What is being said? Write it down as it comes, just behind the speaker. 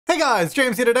Hey guys,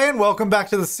 James here today and welcome back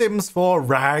to The Sims 4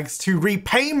 Rags to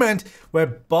Repayment, where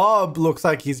Bob looks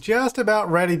like he's just about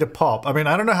ready to pop. I mean,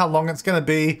 I don't know how long it's going to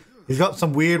be. He's got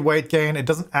some weird weight gain. It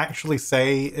doesn't actually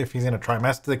say if he's in a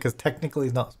trimester because technically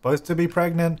he's not supposed to be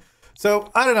pregnant.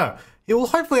 So, I don't know. He will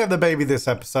hopefully have the baby this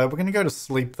episode. We're going to go to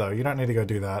sleep though. You don't need to go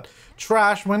do that.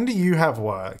 Trash, when do you have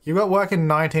work? You got work in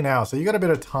 19 hours, so you got a bit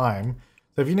of time.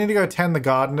 So if you need to go tend the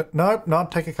garden, nope, not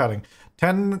take a cutting.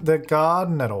 Tend the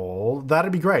garden at all,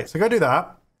 that'd be great. So go do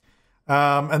that.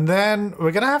 And then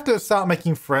we're going to have to start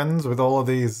making friends with all of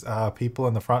these people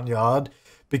in the front yard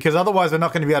because otherwise we're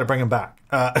not going to be able to bring them back.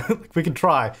 We can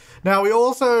try. Now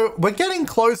we're getting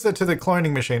closer to the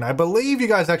cloning machine. I believe you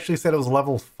guys actually said it was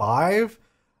level 5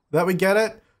 that we get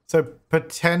it. So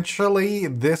potentially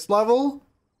this level,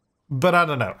 but I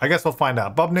don't know. I guess we'll find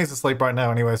out. Bob needs to sleep right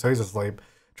now anyway, so he's asleep.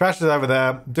 Trash is over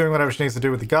there doing whatever she needs to do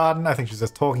with the garden. I think she's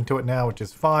just talking to it now, which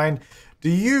is fine. Do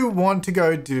you want to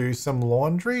go do some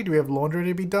laundry? Do we have laundry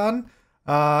to be done?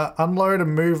 Unload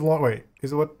and move wait,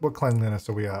 is it what cleanliness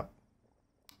are we at?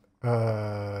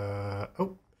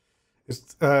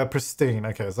 It's pristine.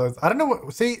 Okay, so I don't know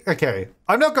what, see, okay.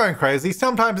 I'm not going crazy.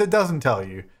 Sometimes it doesn't tell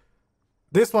you.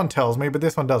 This one tells me, but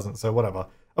this one doesn't, so whatever.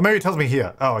 Or maybe it tells me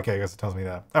here. Oh, okay, I guess it tells me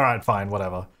there. All right, fine,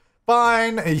 whatever.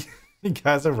 Fine. You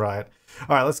guys are right.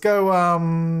 All right, let's go.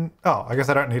 Oh, I guess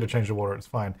I don't need to change the water. It's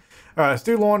fine. All right, let's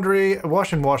do laundry,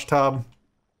 wash and wash tub.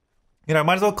 You know,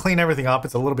 might as well clean everything up.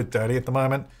 It's a little bit dirty at the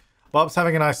moment. Bob's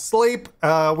having a nice sleep.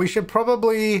 We should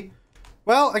probably,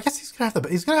 well, I guess he's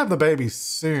gonna have the baby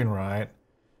soon, right?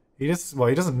 He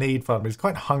doesn't need fun, but he's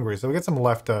quite hungry. So we'll get some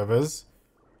leftovers.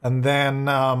 And then,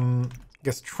 I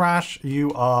guess Trash,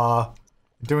 you are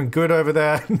doing good over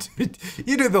there.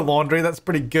 You do the laundry, that's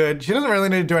pretty good. She doesn't really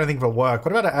need to do anything for work.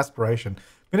 What about her aspiration?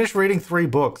 Finish reading 3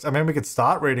 books. I mean, we could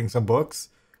start reading some books.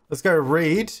 Let's go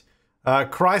read.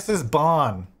 Crisis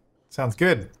Barn. Sounds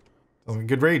good. Sounds like a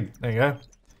good read. There you go.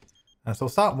 So we'll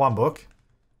start 1 book.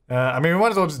 I mean, we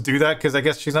might as well just do that because I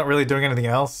guess she's not really doing anything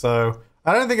else. So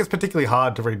I don't think it's particularly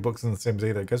hard to read books in The Sims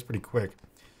either. It goes pretty quick.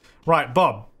 Right,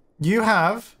 Bob. You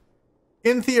have,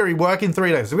 in theory, work in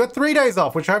 3 days. So we've got 3 days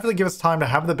off, which hopefully give us time to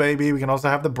have the baby. We can also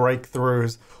have the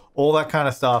breakthroughs, all that kind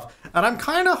of stuff. And I'm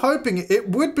kind of hoping it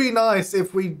would be nice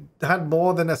if we had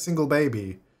more than a single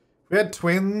baby. If we had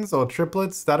twins or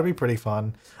triplets, that'd be pretty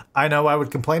fun. I know I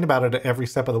would complain about it at every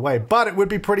step of the way, but it would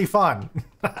be pretty fun.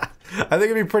 I think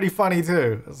it'd be pretty funny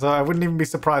too. So I wouldn't even be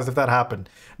surprised if that happened.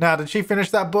 Now, did she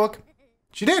finish that book?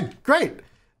 She did. Great.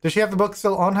 Does she have the book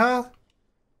still on her?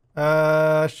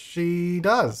 She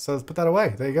does. So let's put that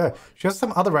away. There you go. She has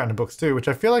some other random books too, which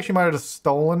I feel like she might have just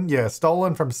stolen. Yeah,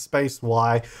 stolen from Space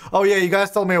Y. Oh yeah, you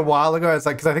guys told me a while ago. It's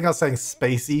like, because I think I was saying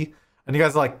Spacey. And you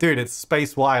guys are like, dude, it's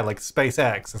Space Y, like Space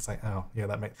X. It's like, oh, yeah,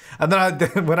 that makes... And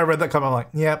then when I read that comment, I'm like,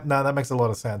 yep, no, that makes a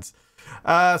lot of sense.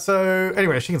 So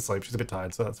anyway, she can sleep. She's a bit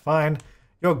tired, so that's fine.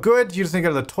 You're good. You just need to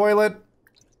go to the toilet.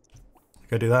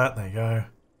 Go do that. There you go.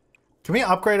 Can we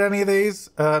upgrade any of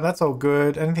these? That's all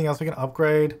good. Anything else we can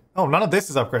upgrade? Oh, none of this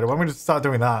is upgraded. Why don't we just start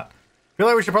doing that? I feel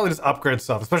like we should probably just upgrade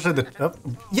stuff, especially the...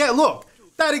 yeah, look!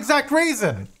 That exact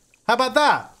reason! How about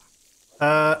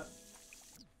that?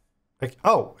 Like,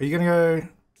 oh, are you gonna go...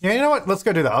 Yeah, you know what? Let's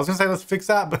go do that. I was gonna say let's fix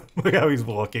that, but look how he's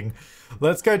walking.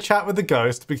 Let's go chat with the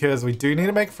ghost because we do need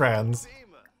to make friends.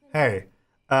 Hey,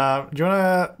 do you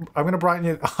wanna... I'm gonna brighten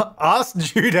you... Ask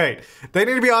due date. They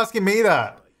need to be asking me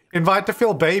that. Invite to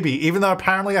fill baby, even though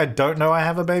apparently I don't know I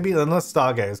have a baby. Then let's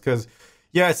stargaze, because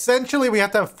yeah, essentially we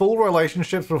have to have full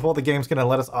relationships before the game's gonna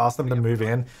let us ask them to move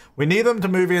in. We need them to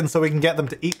move in so we can get them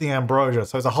to eat the ambrosia.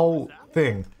 So it's a whole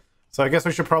thing. So I guess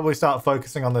we should probably start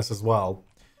focusing on this as well.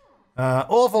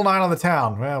 Awful night on the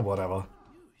town. Well, whatever.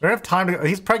 We don't have time to go.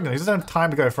 He's pregnant. He doesn't have time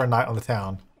to go for a night on the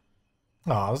town.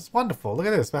 Oh, this is wonderful. Look at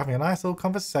this. We're having a nice little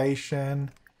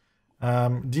conversation.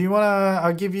 Do you want to...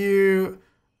 I'll give you...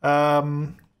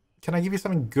 can I give you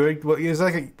something good? What is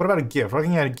like? What about a gift? What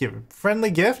can I give?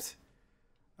 Friendly gift?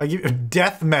 I give you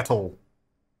death metal.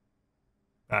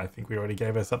 I think we already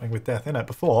gave her something with death in it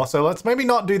before, so let's maybe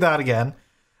not do that again.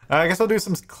 I guess I'll do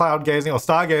some cloud gazing or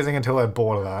stargazing until they're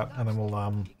bored of that, and then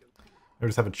we'll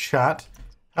just have a chat.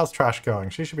 How's Trash going?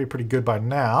 She should be pretty good by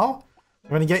now.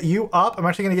 I'm going to get you up. I'm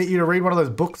actually going to get you to read one of those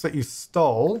books that you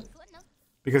stole,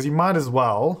 because you might as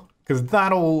well, because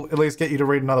that'll at least get you to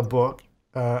read another book,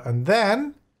 and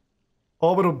then.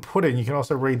 Orbital Pudding, you can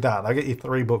also read that. I'll get you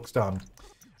 3 books done.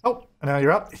 Oh, and now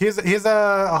you're up. Here's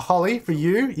a holly for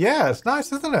you. Yeah, it's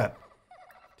nice, isn't it?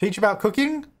 Teach about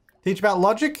cooking. Teach about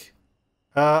logic.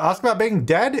 Ask about being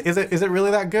dead. Is it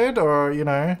really that good? Or, you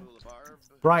know,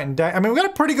 bright and day. I mean, we've got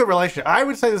a pretty good relationship. I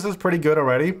would say this is pretty good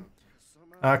already.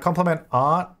 Compliment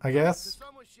art, I guess.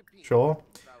 Sure.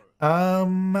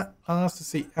 Ask to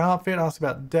see outfit, ask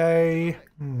about day.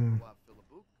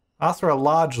 Ask for a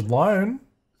large loan.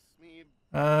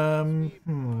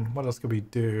 What else could we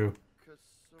do?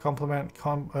 Compliment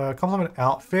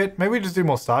outfit. Maybe we just do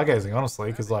more stargazing, honestly,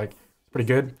 because like it's pretty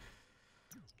good.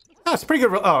 Oh, it's pretty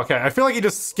good. Oh, okay. I feel like he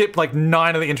just skipped like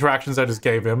 9 of the interactions I just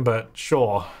gave him, but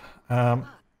sure.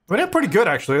 We did pretty good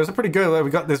actually. It was pretty good. We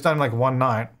got this done in like 1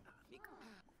 night.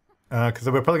 Because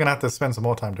we're probably gonna have to spend some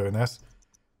more time doing this.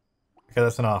 Okay,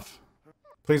 that's enough.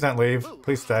 Please don't leave.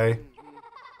 Please stay.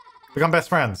 Become best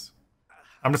friends.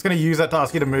 I'm just gonna use that to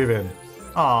ask you to move in.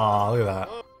 Aw, look at that.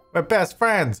 We're best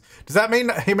friends. Does that mean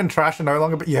him and Trash are no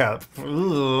longer? But yeah,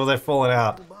 ooh, they're falling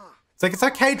out. It's like, it's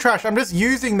okay, Trash. I'm just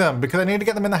using them because I need to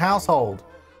get them in the household.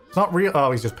 It's not real.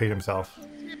 Oh, he's just peed himself.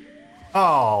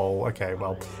 Oh, okay.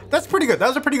 Well, that's pretty good. That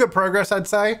was a pretty good progress, I'd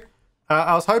say.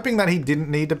 I was hoping that he didn't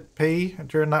need to pee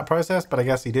during that process, but I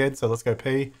guess he did. So let's go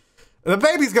pee. The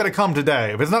baby's got to come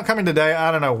today. If it's not coming today,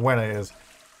 I don't know when it is.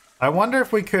 I wonder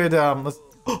if we could, let's,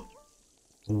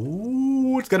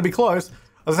 ooh, it's got to be close.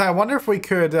 I was saying, I wonder if we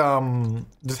could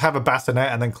just have a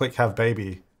bassinet and then click have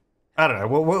baby. I don't know.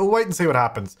 We'll wait and see what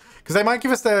happens. Because they might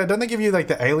give us the, don't they give you like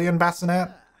the alien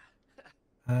bassinet?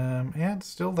 Yeah, it's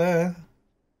still there.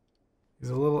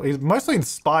 He's mostly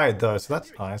inspired though, so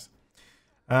that's nice.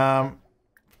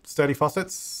 Sturdy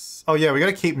faucets. Oh yeah, we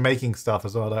gotta keep making stuff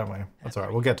as well, don't we? That's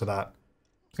alright, we'll get to that.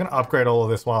 I'm gonna upgrade all of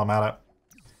this while I'm at it.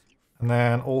 And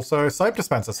then also soap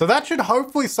dispenser. So that should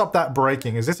hopefully stop that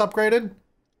breaking. Is this upgraded?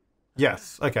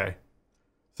 Yes, okay.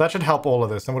 So that should help all of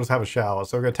this. And we'll just have a shower.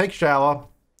 So we're gonna take a shower.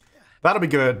 That'll be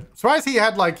good. Surprised he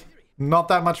had like not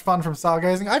that much fun from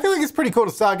stargazing. I feel like it's pretty cool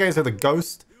to stargaze with a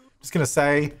ghost. Just gonna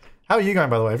say, how are you going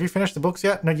by the way? Have you finished the books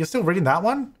yet? No, you're still reading that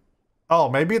one? Oh,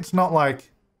 maybe it's not like...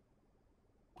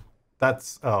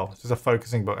 That's... Oh, it's just a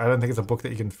focusing book. I don't think it's a book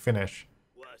that you can finish.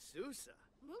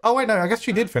 Oh, wait, no. I guess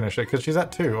she did finish it because she's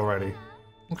at 2 already.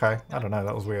 Okay. I don't know.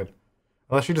 That was weird.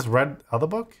 Unless she just read other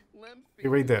book? You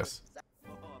read this.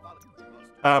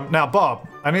 Now, Bob,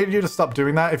 I need you to stop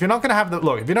doing that. If you're not going to have the...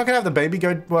 Look, if you're not going to have the baby,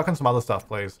 go work on some other stuff,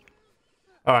 please.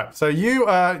 Alright, so you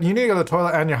need to go to the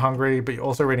toilet and you're hungry, but you're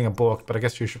also reading a book, but I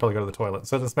guess you should probably go to the toilet.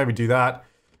 So let's maybe do that.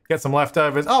 Get some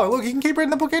leftovers. Oh, look, you can keep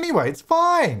reading the book anyway. It's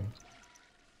fine.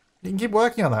 You can keep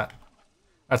working on that.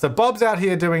 Alright, so Bob's out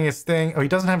here doing his thing. Oh, he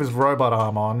doesn't have his robot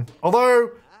arm on.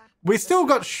 Although, we still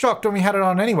got shocked when we had it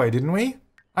on anyway, didn't we?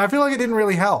 I feel like it didn't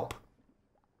really help.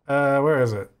 Where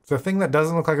is it? It's a thing that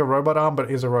doesn't look like a robot arm,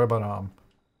 but is a robot arm.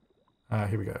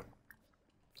 Here we go.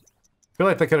 I feel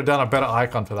like they could have done a better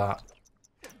icon for that.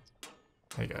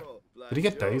 There you go. Did he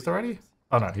get dazed already?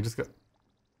 Oh no, he just got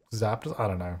zapped. I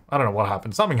don't know. I don't know what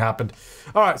happened. Something happened.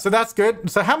 All right, so that's good.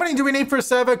 So how many do we need for a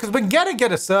server? Because we're gonna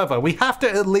get a server. We have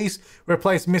to at least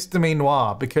replace Mr. Mean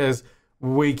Noir because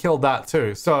we killed that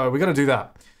too. So we got to do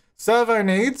that. Servo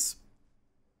needs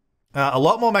a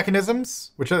lot more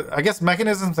mechanisms, which are, I guess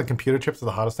mechanisms and computer chips are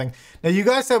the hardest thing. Now you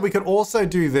guys said we could also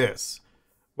do this,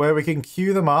 where we can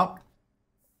queue them up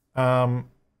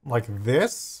like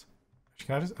this.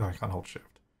 Can I just... Oh, I can't hold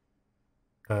shift.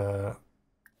 And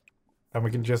we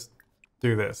can just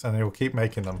do this, and he'll keep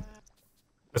making them.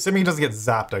 Assuming he doesn't get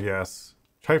zapped, I guess.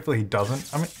 Hopefully he doesn't.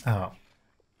 I mean... Oh.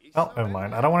 Oh, never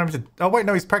mind. I don't want him to... Oh, wait,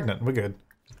 no, he's pregnant. We're good.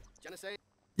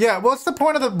 Yeah, what's the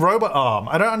point of the robot arm?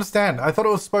 I don't understand. I thought it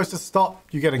was supposed to stop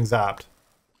you getting zapped.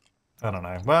 I don't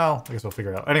know. Well, I guess we'll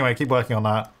figure it out. Anyway, keep working on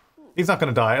that. He's not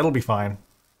going to die. It'll be fine.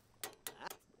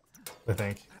 I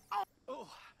think.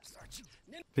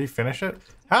 Did he finish it?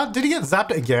 How did he get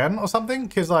zapped again or something?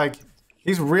 Because like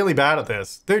he's really bad at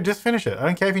this. Dude, just finish it. I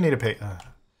don't care if you need to pee.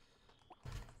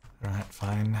 Alright,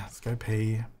 fine. Let's go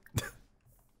pee.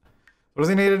 What does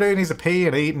he need to do? He needs to pee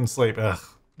and eat and sleep. Ugh.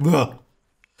 Alright,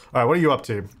 what are you up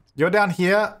to? You're down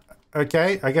here.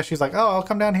 Okay. I guess she's like, oh, I'll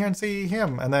come down here and see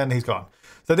him. And then he's gone.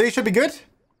 So these should be good.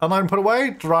 Unload and put away.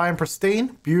 Dry and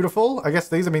pristine. Beautiful. I guess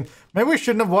these, I mean, maybe we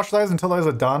shouldn't have washed those until those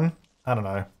are done. I don't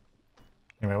know.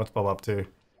 Anyway, what's Bob up to?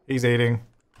 He's eating.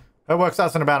 Her work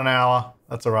starts in about an hour.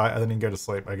 That's alright. And then he can go to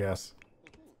sleep, I guess.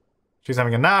 She's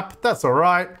having a nap. That's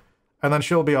alright. And then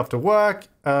she'll be off to work.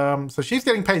 So she's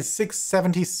getting paid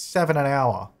 $6.77 an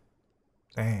hour.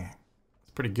 Dang.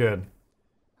 That's pretty good.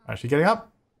 Alright, she getting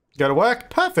up? Go to work?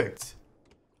 Perfect.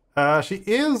 She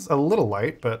is a little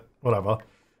late, but whatever.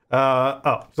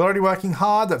 Oh, she's already working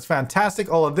hard. That's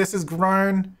fantastic. All of this is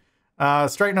grown.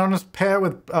 Straight and honest pair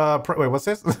with... wait, what's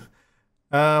this?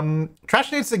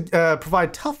 Trash needs to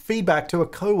provide tough feedback to a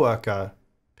coworker.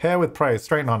 Pair with praise.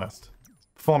 Straight and honest.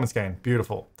 Performance gain.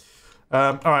 Beautiful.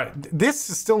 Alright. This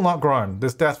is still not grown.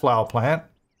 This death flower plant.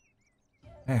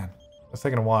 Man, it's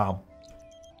taking a while.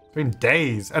 It's been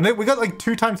days. And then we got like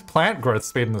 2 times plant growth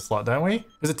speed in the slot, don't we?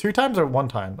 Is it 2 times or 1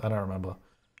 time? I don't remember.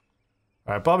 All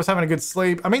right, Bob is having a good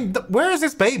sleep. I mean, where is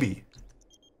this baby?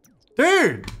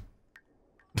 Dude!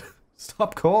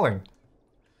 Stop calling.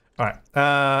 All right,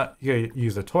 you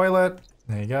use the toilet.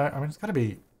 There you go. I mean, it's gotta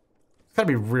be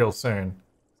real soon.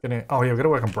 Oh yeah, we gotta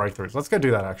work on breakthroughs. Let's go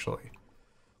do that actually.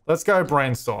 Let's go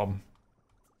brainstorm.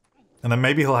 And then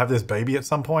maybe he'll have this baby at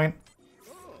some point.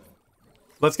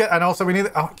 Let's get, and also we need,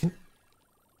 it's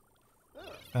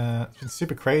been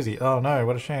super crazy. Oh no,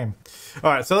 what a shame.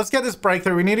 All right, so let's get this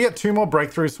breakthrough. We need to get 2 more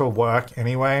breakthroughs for work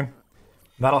anyway.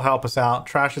 That'll help us out.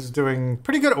 Trash is doing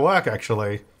pretty good at work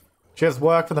actually. She has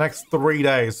work for the next 3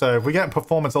 days. So if we get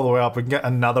performance all the way up, we can get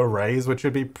another raise, which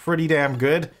would be pretty damn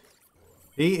good.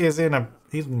 He's in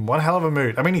one hell of a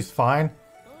mood. I mean, he's fine.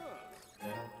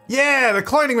 Yeah, the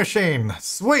cloning machine.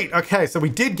 Sweet. Okay, so we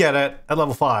did get it at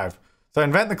level 5. So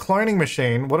invent the cloning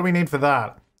machine. What do we need for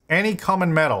that? Any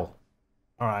common metal.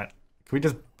 All right. Can we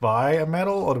just buy a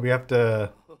metal or do we have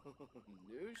to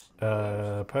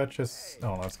purchase?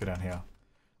 Oh, let's go down here.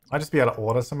 Might just be able to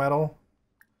order some metal.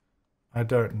 I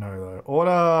don't know though.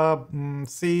 Order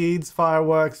seeds,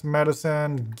 fireworks,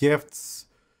 medicine, gifts,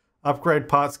 upgrade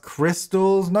parts,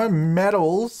 crystals, no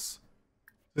metals.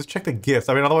 Just check the gifts.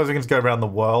 I mean, otherwise we can just go around the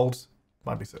world.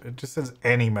 Might be so. It just says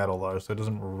any metal though, so it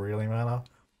doesn't really matter.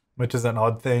 Which is an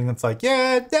odd thing. It's like,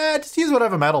 yeah, just use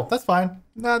whatever metal. That's fine.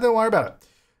 No, don't worry about it.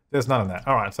 There's none in there.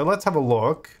 All right, so let's have a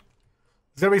look.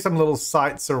 There's gonna be some little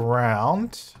sites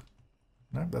around.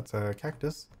 No, that's a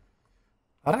cactus.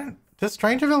 Does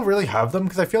Strangerville really have them?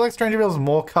 Because I feel like Strangerville is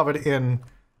more covered in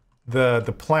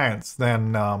the plants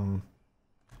than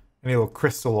any little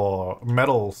crystal or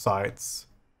metal sites.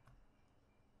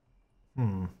 Yeah,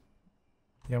 I'm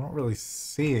not really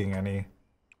seeing any.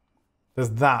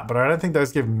 There's that, but I don't think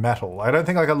those give metal. I don't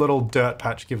think like a little dirt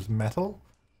patch gives metal.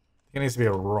 It needs to be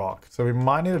a rock. So we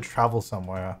might need to travel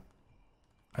somewhere.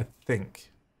 I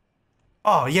think.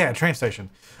 Oh yeah, train station.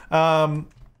 Yeah,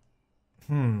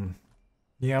 I'm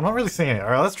not really seeing it.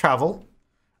 All right, let's travel.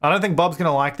 I don't think Bob's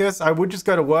gonna like this. I would just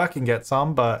go to work and get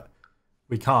some, but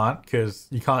we can't because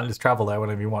you can't just travel there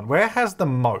whenever you want. Where has the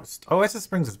most? Oh, Oasis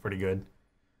Springs is pretty good.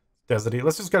 Deserty.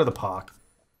 Let's just go to the park.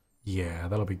 Yeah,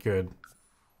 that'll be good.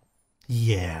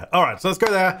 Yeah. All right, so let's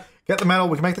go there. Get the metal.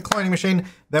 We can make the cloning machine.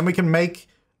 Then we can make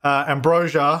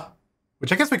ambrosia,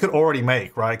 which I guess we could already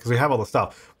make, right? Because we have all the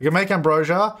stuff. We can make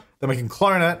ambrosia, then we can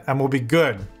clone it, and we'll be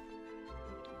good.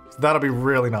 So that'll be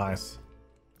really nice.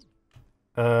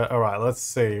 All right, let's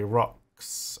see.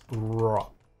 Rocks.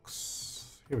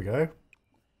 Here we go.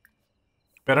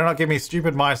 Better not give me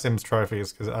stupid My Sims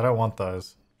trophies, because I don't want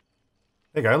those.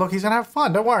 There you go. Look, he's going to have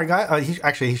fun. Don't worry, guys.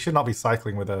 He should not be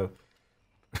cycling with a...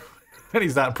 and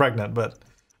he's that pregnant, but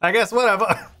I guess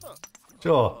whatever.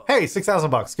 Sure. Hey, 6,000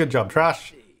 bucks. Good job,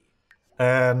 Trash.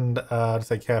 And just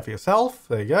take care for yourself.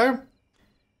 There you go.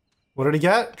 What did he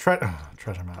get?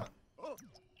 Treasure map.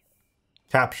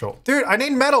 Capsule. Dude, I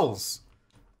need medals.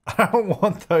 I don't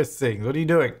want those things. What are you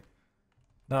doing?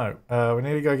 No. We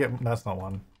need to go get... That's not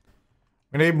one.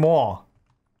 We need more.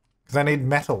 Because I need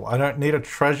metal. I don't need a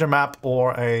treasure map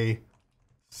or a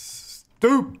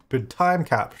stupid time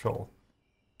capsule.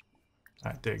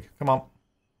 Alright, dig. Come on.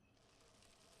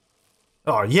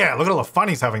 Oh, yeah. Look at all the fun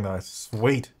he's having, though.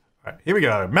 Sweet. Alright, here we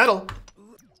go. Metal.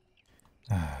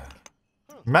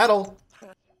 Metal.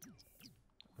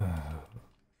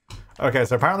 Okay,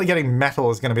 so apparently getting metal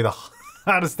is going to be the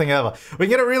hardest thing ever. We can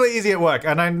get it really easy at work.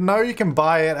 And I know you can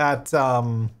buy it at...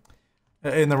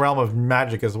 in the realm of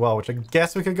magic as well, which I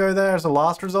guess we could go there as a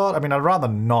last resort. I mean, I'd rather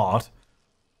not.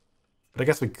 But I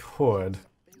guess we could.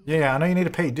 Yeah, I know you need to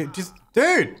pee. Dude,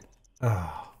 dude!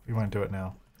 Oh, we won't do it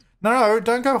now. No,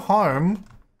 don't go home.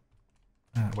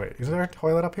 Wait, is there a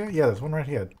toilet up here? Yeah, there's one right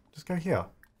here. Just go here. What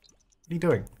are you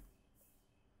doing?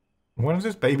 When is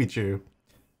this baby chew?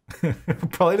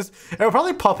 It'll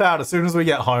probably pop out as soon as we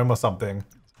get home or something.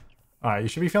 Alright, you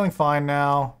should be feeling fine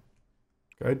now.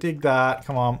 Go dig that.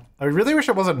 Come on. I really wish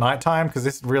it wasn't nighttime because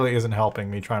this really isn't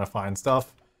helping me trying to find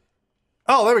stuff.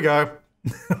 Oh, there we go.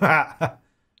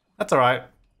 That's alright.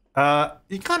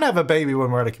 You can't have a baby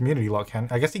when we're at a community lock, can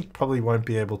I guess he probably won't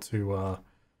be able to,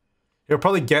 he'll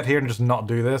probably get here and just not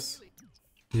do this.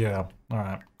 Yeah,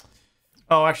 alright.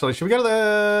 Oh, actually, should we go to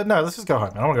the... No, let's just go home.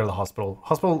 I don't want to go to the hospital.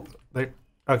 Hospital...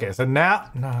 Okay, so now...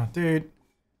 No, dude.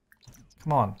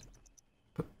 Come on.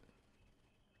 Put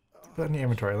it in the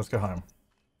inventory. Let's go home.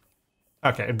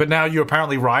 Okay, but now you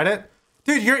apparently ride it?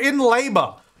 Dude, you're in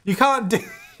labor. You can't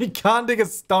dig a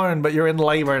stone, but you're in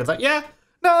labor. It's like, yeah,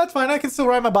 no, that's fine. I can still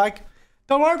ride my bike.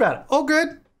 Don't worry about it. All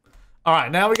good. All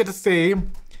right, now we get to see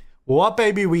what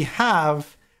baby we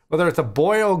have Whether it's a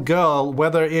boy or girl,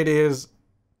 whether it is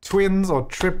twins or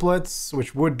triplets,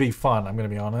 which would be fun, I'm going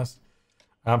to be honest.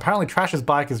 Apparently Trash's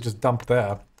bike is just dumped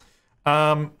there.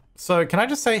 So can I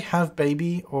just say have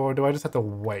baby, or do I just have to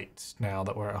wait now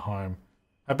that we're at home?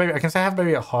 Have baby, I can say have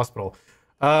baby at hospital.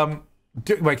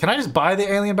 Wait, can I just buy the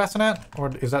alien bassinet?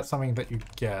 Or is that something that you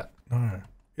get? No.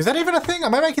 Is that even a thing?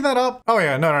 Am I making that up? Oh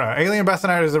yeah, no. Alien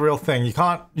bassinet is a real thing. You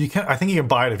can't, I think you can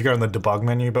buy it if you go in the debug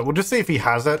menu, but we'll just see if he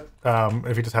has it.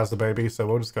 If he just has the baby. So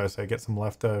we'll just go say, get some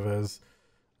leftovers.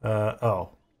 Oh.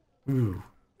 Ooh.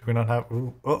 Do we not have,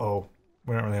 ooh, uh-oh.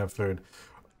 We don't really have food.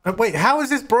 Wait, how is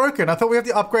this broken? I thought we have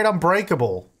to upgrade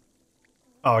Unbreakable.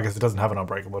 Oh, I guess it doesn't have an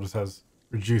Unbreakable. It just has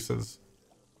reduces.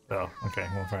 Oh, okay.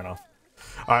 Well, fair enough.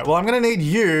 All right. Well, I'm going to need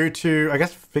you to, I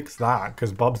guess, fix that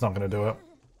because Bob's not going to do it.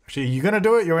 Actually, are you going to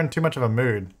do it? You're in too much of a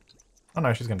mood. Oh,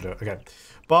 no, she's going to do it. Okay.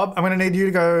 Bob, I'm going to need you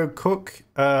to go cook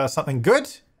something good.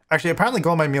 Actually, apparently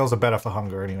gourmet meals are better for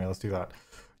hunger. Anyway, let's do that.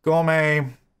 Gourmet.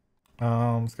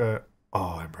 Let's go.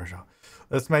 Oh, ambrosia.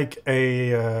 Let's make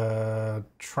a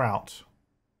trout.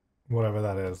 Whatever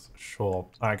that is. Sure.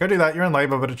 All right, go do that. You're in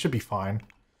labor, but it should be fine.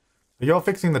 You're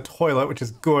fixing the toilet, which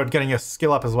is good. Getting your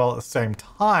skill up as well at the same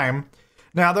time.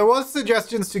 Now, there was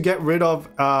suggestions to get rid of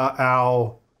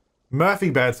our Murphy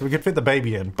bed so we could fit the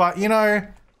baby in. But, you know,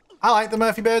 I like the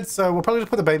Murphy bed, so we'll probably just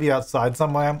put the baby outside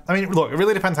somewhere. I mean, look, it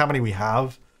really depends how many we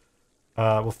have.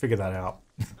 We'll figure that out.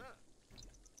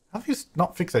 How have you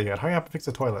not fixed it yet? Hurry up and fix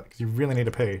the toilet, because you really need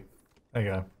to pee. There you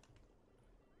go.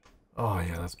 Oh,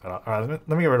 yeah, that's better. All right, let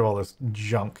me get rid of all this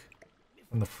junk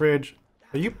in the fridge.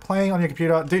 Are you playing on your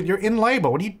computer? Dude, you're in labor.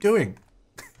 What are you doing?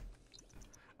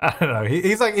 I don't know.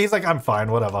 He's like, I'm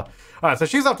fine, whatever. All right, so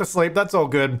she's off to sleep. That's all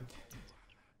good.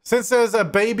 Since there's a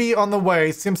baby on the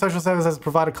way, Sim Social Service has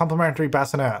provided complimentary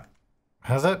bassinet.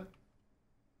 Has it?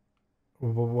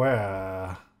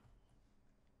 Where?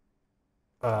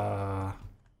 Hello?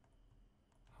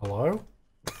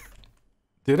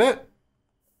 Did it?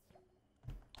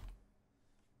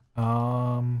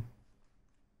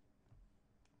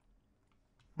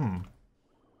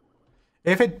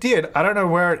 If it did, I don't know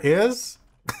where it is.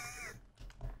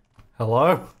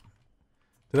 Hello?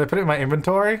 Did I put it in my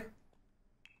inventory?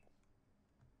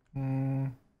 We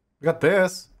got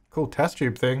this. Cool test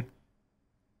tube thing.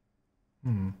 I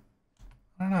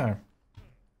don't know.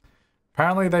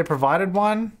 Apparently they provided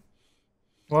one.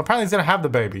 Well, apparently he's gonna have the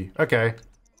baby. Okay.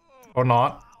 Or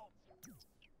not.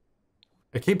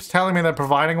 It keeps telling me they're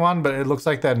providing one, but it looks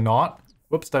like they're not.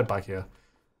 Whoops, don't bike here.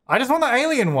 I just want the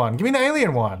alien one. Give me the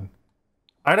alien one.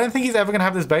 I don't think he's ever gonna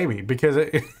have this baby because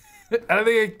I don't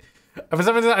think, for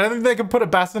some reason, I don't think they can put a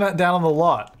bassinet down on the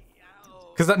lot.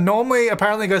 Because that normally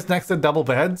apparently goes next to double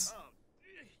beds.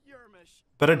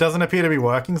 But it doesn't appear to be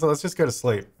working, so let's just go to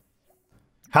sleep.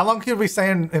 How long could we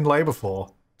stay in labor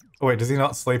for? Oh wait, does he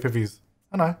not sleep if he's...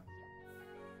 Oh no.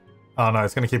 Oh no,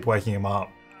 it's gonna keep waking him up.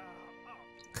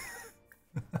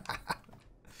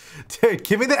 Dude,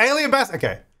 give me the alien bass.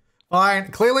 Okay,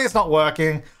 fine. Clearly it's not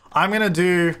working. I'm gonna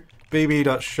do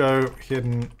bb.show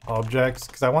hidden objects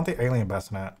because I want the alien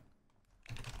bassinet.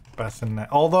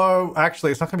 Although,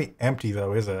 actually, it's not gonna be empty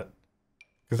though, is it?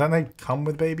 Because don't they come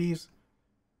with babies?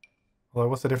 Although,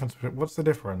 what's the difference? What's the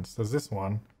difference? There's this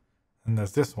one, and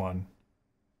there's this one.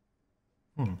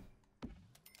 Let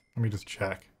me just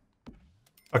check.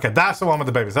 Okay, that's the one with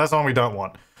the babies. That's the one we don't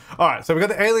want. All right, so we got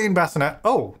the alien bassinet.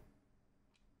 Oh.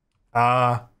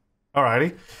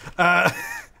 Alrighty.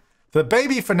 The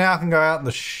baby for now can go out in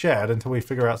the shed until we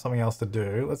figure out something else to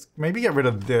do. Let's maybe get rid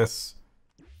of this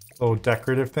little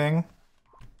decorative thing.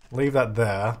 Leave that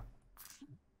there.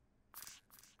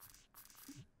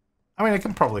 I mean, it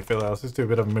can probably fit there. Let's just do a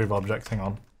bit of move objects. Hang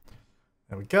on.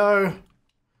 There we go.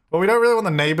 Well, we don't really want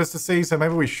the neighbors to see, so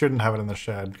maybe we shouldn't have it in the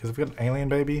shed. Because if we got an alien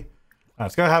baby... Alright,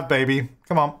 let's go have baby.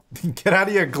 Come on. Get out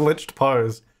of your glitched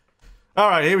pose.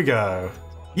 Alright, here we go.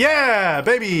 Yeah!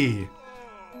 Baby!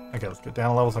 Okay, let's get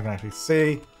down a level so I can actually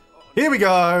see. Here we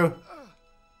go!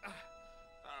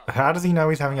 How does he know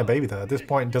he's having a baby though? At this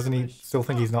point, doesn't he still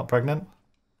think he's not pregnant?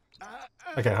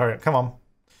 Okay, hurry up. Come on.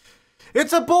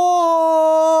 It's a boy!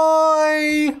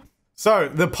 So,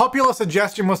 the popular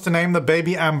suggestion was to name the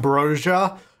baby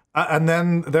Ambrosia. And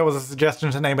then there was a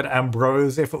suggestion to name it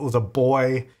Ambrose if it was a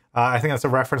boy. I think that's a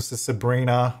reference to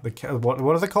Sabrina.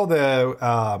 What is it called?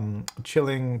 The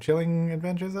Chilling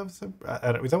Adventures of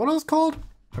Sabrina? Is that what it was called?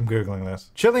 I'm Googling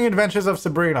this. Chilling Adventures of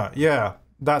Sabrina. Yeah,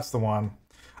 that's the one.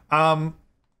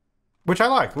 Which I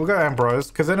like. We'll go Ambrose,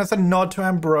 because then it's a nod to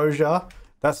Ambrosia.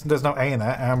 There's no A in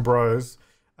there. Ambrose.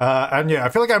 And yeah, I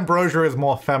feel like Ambrosia is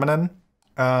more feminine.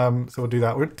 So we'll do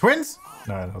that. Twins?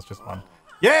 No, that's just one.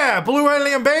 Yeah, blue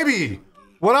alien baby!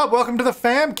 What up? Welcome to the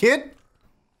fam, kid!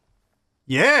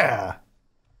 Yeah!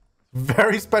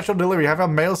 Very special delivery. Have our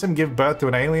male sim give birth to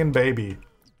an alien baby.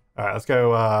 Alright, let's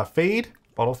go feed.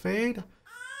 Bottle feed.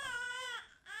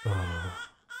 Oh,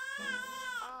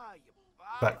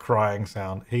 that crying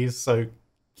sound. He's so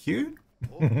cute.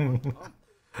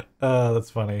 That's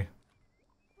funny.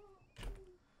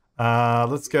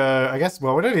 Let's go. I guess,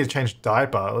 well, we don't need to change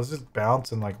diaper. Let's just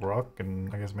bounce and like rock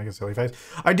and I guess make a silly face.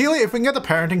 Ideally, if we can get the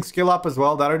parenting skill up as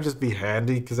well, that'll just be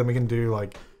handy because then we can do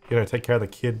like, you know, take care of the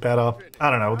kid better. I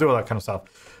don't know. We'll do all that kind of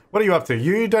stuff. What are you up to?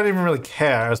 You don't even really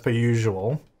care as per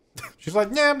usual. She's like,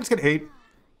 yeah, I'm just gonna eat.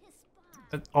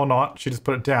 Or not. She just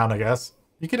put it down, I guess.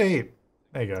 You can eat.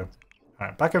 There you go. All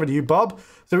right, back over to you, Bob.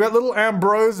 So we got little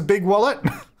Ambrose big wallet.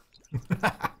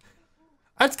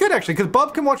 That's good, actually, because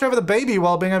Bob can watch over the baby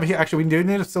while being over here. Actually, we do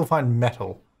need to still find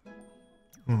metal.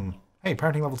 Hey,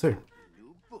 parenting level 2. Do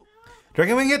you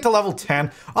reckon we can get to level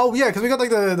 10? Oh, yeah, because we got,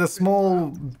 like, the small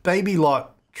baby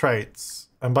lot traits.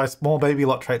 And by small baby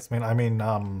lot traits, I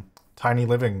mean tiny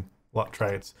living lot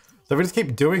traits. So if we just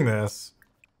keep doing this,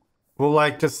 we'll,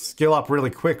 like, just skill up really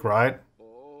quick, right?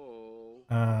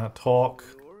 Talk.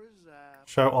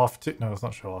 Show off to... No, it's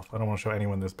not show off. I don't want to show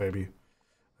anyone this baby.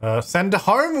 Send to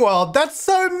homeworld. That's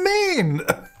so mean.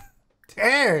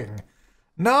 Dang.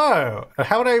 No.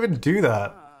 How would I even do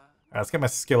that? Alright, let's get my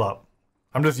skill up.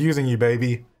 I'm just using you,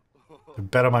 baby, to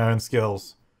better my own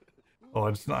skills. Oh,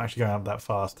 it's not actually going up that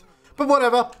fast. But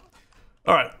whatever.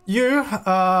 Alright, you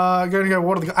are going to go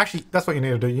water the... Actually, that's what you need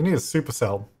to do. You need a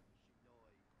supercell.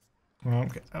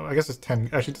 Okay. I guess it's 10.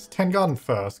 Actually, it's 10 garden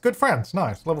first. Good friends.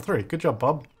 Nice. Level 3. Good job,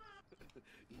 Bob.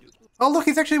 Oh, look,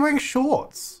 he's actually wearing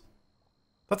shorts.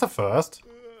 That's a first.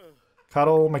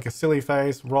 Cuddle, make a silly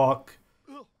face, rock,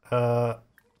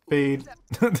 feed.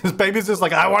 This baby's just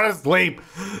like, I want to sleep.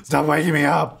 Stop waking me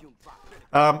up.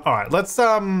 Alright, let's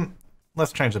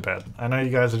change the bed. I know you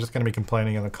guys are just going to be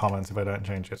complaining in the comments if I don't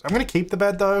change it. I'm going to keep the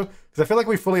bed though, because I feel like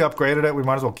we fully upgraded it. We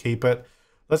might as well keep it.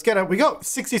 Let's get it. We got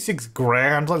 66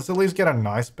 grand. Let's at least get a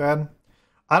nice bed.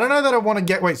 I don't know that I want to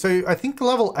get, wait, so I think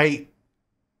level 8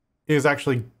 is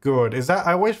actually good. Is that,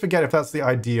 I always forget if that's the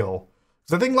ideal.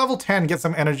 So I think level 10 gets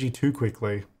some energy too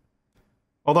quickly.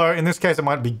 Although in this case it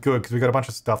might be good because we got a bunch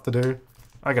of stuff to do.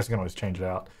 I guess we can always change it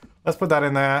out. Let's put that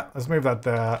in there. Let's move that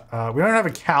there. We don't have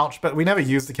a couch, but we never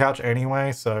use the couch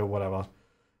anyway, so whatever.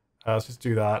 Let's just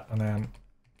do that. And then,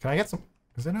 can I get some...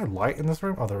 Is there no light in this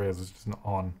room? Oh, there is. It's just an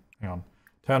on. Hang on.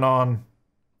 Turn on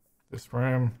this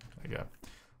room. There you go.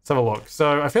 Let's have a look.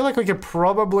 So I feel like we could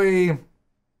probably...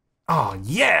 Oh,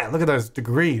 yeah! Look at those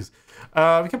degrees.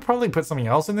 We could probably put something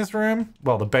else in this room.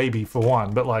 Well, the baby for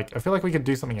one, but like, I feel like we could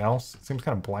do something else. It seems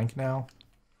kind of blank now.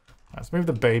 Let's move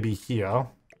the baby here.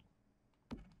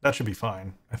 That should be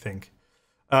fine, I think.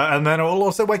 And then it will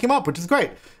also wake him up, which is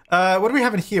great. What do we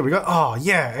have in here? We got, oh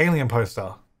yeah, alien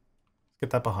poster. Get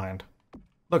that behind.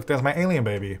 Look, there's my alien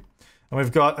baby. And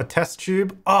we've got a test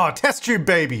tube. Oh, test tube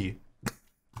baby! I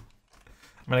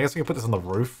mean, I guess we can put this on the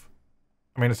roof.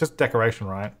 I mean, it's just decoration,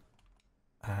 right?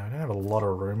 We don't have a lot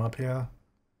of room up here.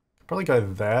 Probably go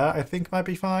there, I think might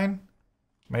be fine.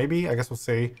 Maybe, I guess we'll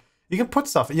see. You can put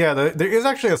stuff, yeah, there is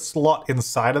actually a slot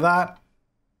inside of that.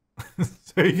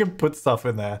 So you can put stuff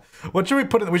in there. What should we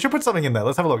put in? We should put something in there.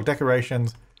 Let's have a look.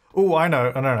 Decorations. Oh, I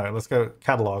know. Oh, no. Let's go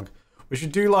catalog. We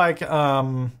should do like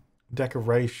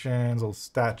decorations or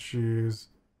statues.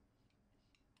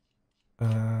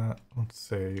 Let's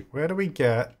see. Where do we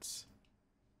get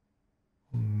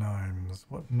gnomes?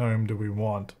 What gnome do we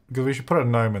want? Because we should put a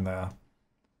gnome in there.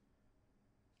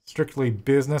 Strictly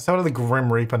business. How about the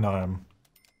Grim Reaper gnome?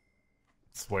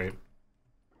 Sweet.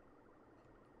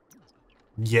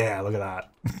 Yeah, look at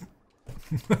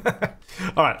that.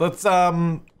 Alright, let's,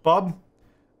 Bob,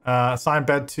 assign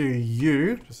bed to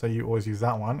you, just so you always use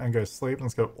that one, and go sleep.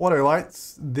 Let's go auto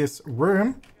lights this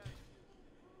room.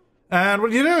 And what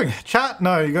are you doing? Chat?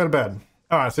 No, you go to bed.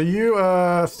 Alright, so you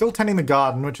are still tending the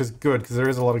garden, which is good, because there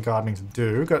is a lot of gardening to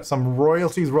do. Got some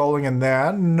royalties rolling in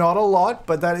there. Not a lot,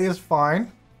 but that is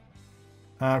fine.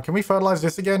 Can we fertilize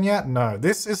this again yet? No,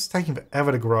 this is taking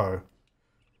forever to grow.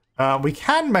 We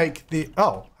can make the...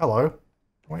 Oh, hello.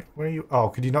 Wait, where are you? Oh,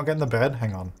 could you not get in the bed?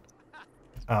 Hang on.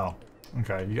 Oh,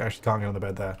 okay. You actually can't get in the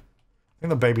bed there. I think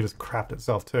the baby just crapped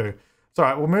itself too. It's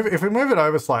alright. We'll move it. If we move it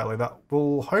over slightly, that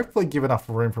will hopefully give enough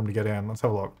room for him to get in. Let's have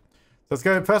a look. So let's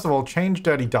go. First of all, change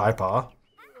dirty diaper.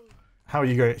 How are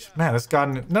you going? Man, this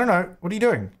garden... No, no. What are you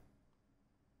doing?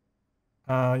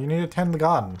 You need to tend the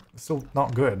garden. It's still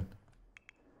not good.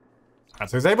 Alright,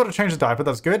 so he's able to change the diaper.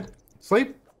 That's good.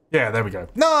 Sleep. Yeah, there we go.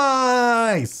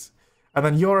 Nice! And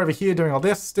then you're over here doing all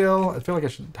this still. I feel like I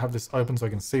should have this open so I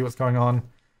can see what's going on.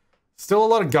 Still a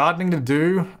lot of gardening to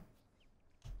do.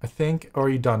 I think. Or are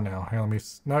you done now? Hang on, let me...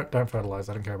 No, don't fertilize.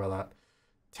 I don't care about that.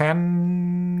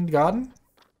 10 garden?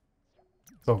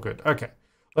 It's all good. Okay.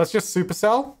 Let's just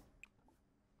supercell.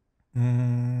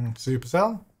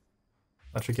 Supercell.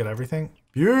 That should get everything.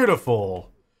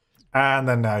 Beautiful. And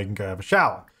then now you can go have a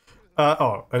shower.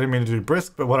 Oh, I didn't mean to do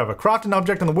brisk, but whatever. Craft an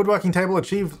object on the woodworking table.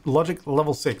 Achieve logic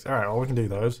level 6. All right, well, we can do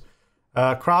those.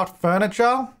 Craft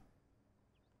furniture.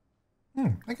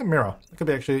 Make a mirror. That could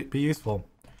actually be useful. All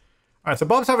right, so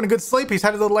Bob's having a good sleep. He's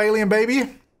had his little alien baby.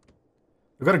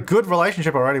 We've got a good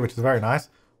relationship already, which is very nice.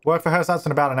 Work for her starts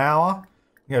in about an hour.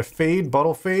 You know, feed,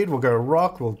 bottle feed. We'll go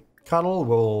rock. We'll cuddle.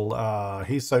 We'll,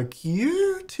 he's so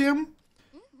cute, him.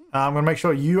 I'm going to make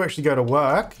sure you actually go to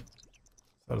work.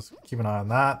 So just keep an eye on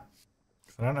that.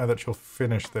 I don't know that she'll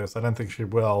finish this. I don't think she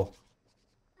will.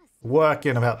 Work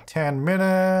in about 10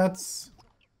 minutes.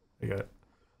 There you go.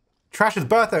 Trash's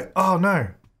birthday. Oh, no.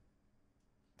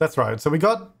 That's right. So we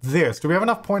got this. Do we have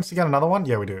enough points to get another one?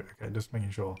 Yeah, we do. Okay, just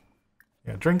making sure.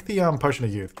 Yeah, drink the potion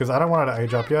of youth, because I don't want her to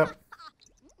age up yet.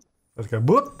 Let's go.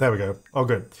 Whoop. There we go. Oh,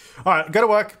 good. All right, go to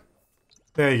work.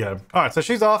 There you go. All right, so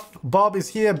she's off. Bob is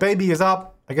here. Baby is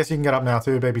up. I guess you can get up now,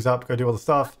 too. Baby's up. Go do all the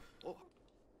stuff.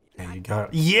 There you go.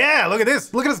 Yeah, look at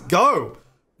this. Look at us go.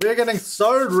 We're getting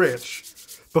so rich.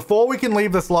 Before we can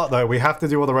leave this lot, though, we have to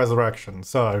do all the resurrection.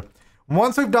 So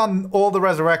once we've done all the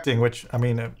resurrecting, which, I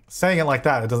mean, saying it like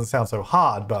that, it doesn't sound so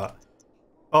hard, but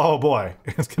oh boy,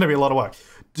 it's going to be a lot of work.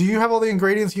 Do you have all the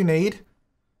ingredients you need?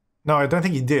 No, I don't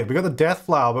think you did. We got the death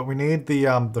flower, but we need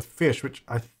the fish, which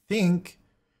I think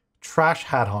Trash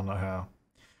had on her,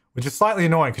 which is slightly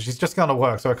annoying because she's just gone to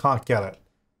work, so I can't get it.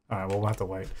 All right, well, we'll have to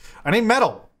wait. I need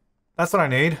metal. That's what I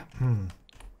need.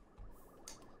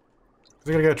 Is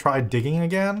we gonna go try digging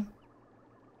again?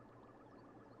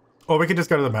 Or we could just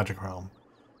go to the magic realm.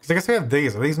 Because I guess we have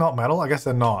these. Are these not metal? I guess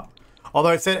they're not. Although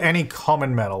it said any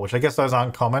common metal, which I guess those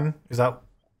aren't common. Is that...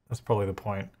 That's probably the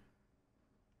point.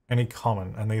 Any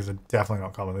common. And these are definitely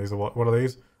not common. These are what are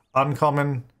these?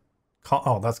 Uncommon.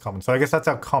 Oh, that's common. So I guess that's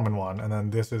our common one. And then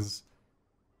this is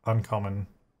uncommon.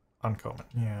 Uncommon.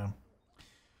 Yeah.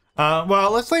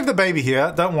 Well, let's leave the baby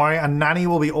here. Don't worry. A nanny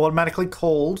will be automatically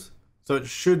called. So it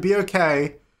should be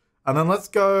okay. And then let's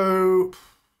go...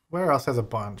 Where else has a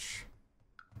bunch?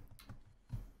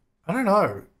 I don't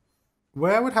know.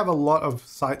 Where would have a lot of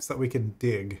sites that we can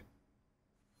dig?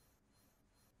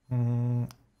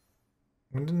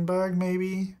 Windenburg,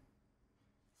 maybe?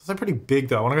 It's pretty big,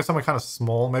 though. I want to go somewhere kind of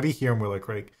small. Maybe here in Willow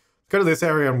Creek. Let's go to this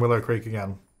area in Willow Creek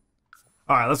again.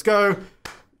 Alright, let's go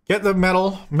get the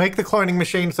metal, make the cloning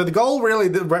machine. So the goal really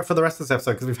for the rest of this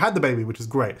episode, because we've had the baby, which is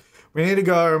great. We need to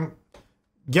go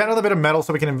get another bit of metal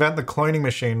so we can invent the cloning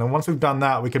machine. And once we've done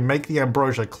that, we can make the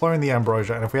ambrosia, clone the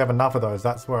ambrosia. And if we have enough of those,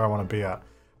 that's where I want to be at.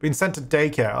 Being sent to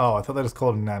daycare. Oh, I thought they just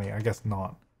called a nanny. I guess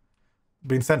not.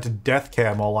 Being sent to death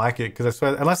care, more like it. Because I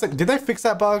swear, unless did they fix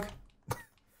that bug?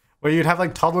 Where you'd have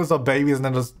like toddlers or babies and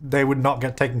then they would not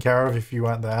get taken care of if you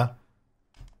weren't there.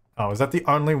 Oh, is that the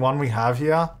only one we have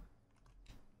here?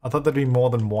 I thought there'd be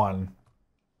more than one.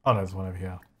 Oh, no, there's one over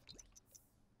here.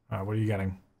 Alright, what are you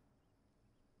getting?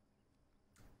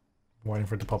 Waiting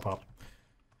for it to pop up.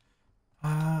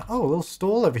 Oh, a little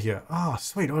stall over here. Oh,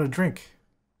 sweet. I want a drink.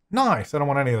 Nice. I don't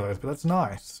want any of those, but that's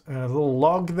nice. A little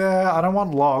log there. I don't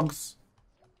want logs.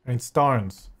 I need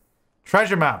stones.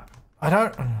 Treasure map. I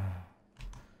don't...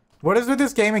 What is with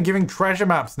this game and giving treasure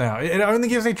maps now? It only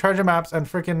gives me treasure maps and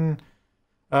freaking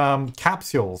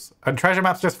capsules. And treasure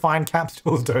maps just find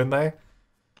capsules, don't they?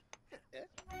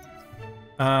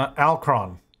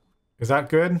 Alcron. Is that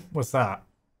good? What's that?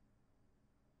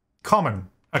 Common.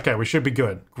 Okay, we should be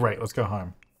good. Great, let's go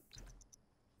home.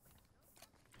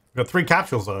 We've got 3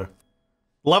 capsules though.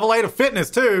 Level 8 of fitness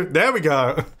too. There we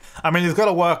go. I mean, he's got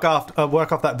to work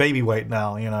off that baby weight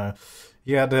now. You know,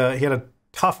 he had a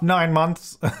tough 9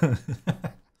 months.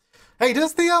 Hey,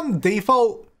 does the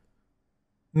default?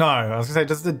 No, I was gonna say,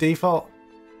 does the default?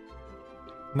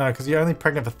 No, because you're only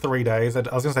pregnant for 3 days. I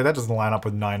was gonna say that doesn't line up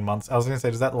with 9 months. I was gonna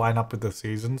say, does that line up with the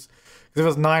seasons? Because if it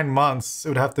was 9 months, it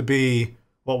would have to be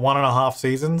what, 1.5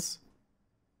 seasons?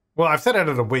 Well, I've set it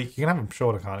at a week. You can have them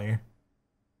shorter, can't you?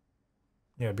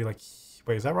 Yeah, it'd be like,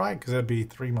 wait, is that right? Because it'd be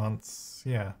 3 months.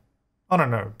 Yeah. Oh,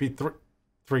 no, it'd be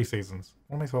 3 seasons.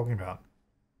 What am I talking about?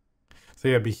 So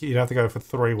yeah, you'd have to go for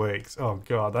 3 weeks. Oh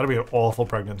god, that'd be an awful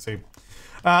pregnancy.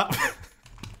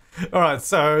 Alright,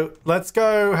 so let's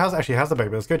go. How's the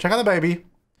baby? Let's go check out the baby.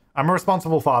 I'm a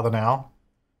responsible father now.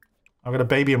 I've got a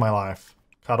baby in my life.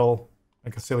 Cuddle,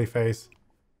 make a silly face.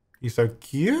 He's so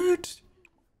cute.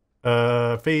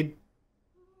 Feed.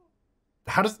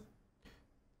 How does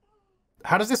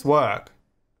this work?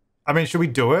 I mean, should we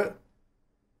do it?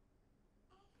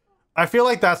 I feel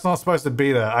like that's not supposed to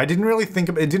be there. I didn't really think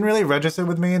of it. Didn't really register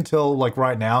with me until like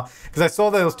right now. Because I saw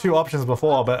there was 2 options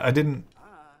before, but I didn't.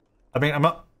 I mean, I'm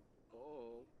not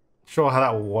sure how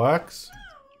that works.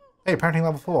 Hey, parenting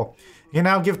level 4. You can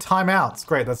now give timeouts.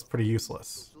 Great, that's pretty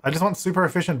useless. I just want super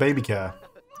efficient baby care.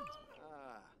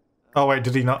 Oh wait,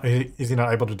 did he not? Is he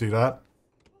not able to do that?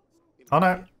 Oh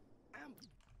no.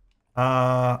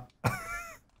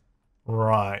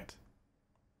 Right.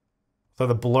 So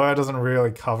the blur doesn't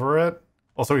really cover it.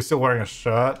 Also, he's still wearing a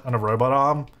shirt and a robot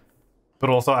arm. But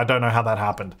also, I don't know how that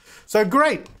happened. So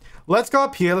great. Let's go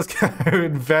up here. Let's go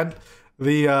invent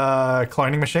the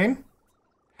cloning machine.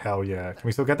 Hell yeah. Can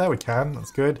we still get that? We can.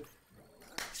 That's good.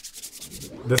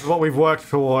 This is what we've worked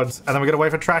towards. And then we're going to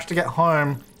wait for Trash to get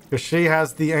home. Because she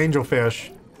has the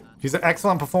angelfish. She's an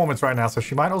excellent performance right now. So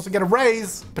she might also get a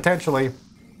raise. Potentially.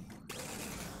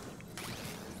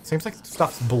 Seems like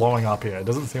stuff's blowing up here. It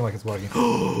doesn't seem like it's working.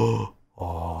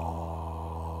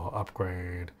 Oh,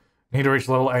 upgrade. Need to reach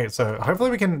level 8. So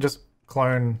hopefully we can just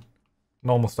clone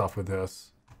normal stuff with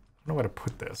this. I don't know where to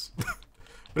put this.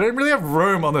 We don't really have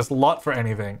room on this lot for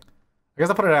anything. I guess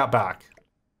I'll put it out back.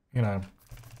 You know.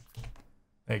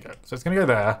 There you go. So it's going to go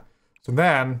there. So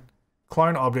then,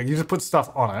 clone object. You just put stuff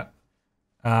on it.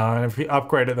 And if we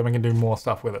upgrade it, then we can do more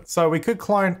stuff with it. So we could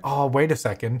clone... Oh, wait a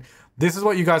second. This is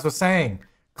what you guys were saying.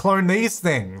 Clone these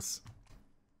things.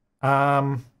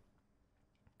 Because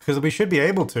we should be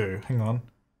able to. Hang on.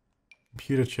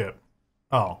 Computer chip.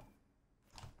 Oh.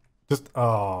 Just...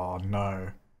 Oh, no.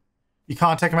 You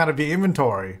can't take them out of your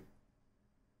inventory.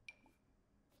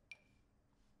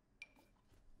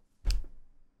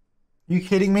 You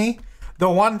kidding me? The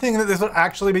one thing that this would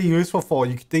actually be useful for,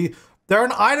 they're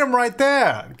an item right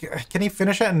there. Can he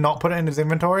finish it and not put it in his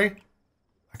inventory?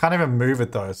 I can't even move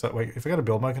it though. So wait, if I go to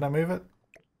build mode, can I move it?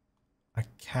 I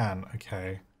can,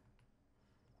 okay.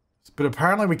 But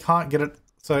apparently we can't get it.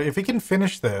 So if he can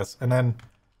finish this and then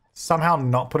somehow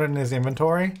not put it in his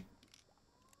inventory,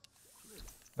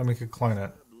 then we could clone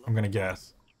it, I'm gonna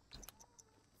guess.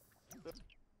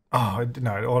 Oh,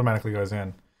 no, it automatically goes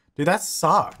in. Dude, that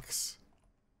sucks.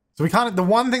 So we can't, the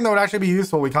one thing that would actually be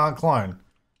useful, we can't clone.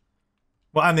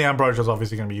 Well, and the ambrosia is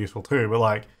obviously gonna be useful too, but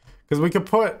like, because we could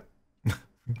put,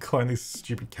 clone these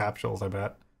stupid capsules, I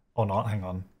bet. Or not, hang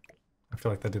on. I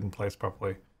feel like that didn't place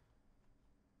properly.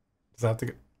 Does that have to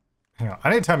go? Hang on, I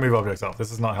need to turn move objects off.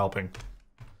 This is not helping.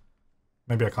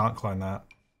 Maybe I can't clone that.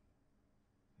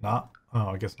 Nah. Oh,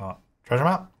 I guess not. Treasure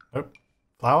map? Nope.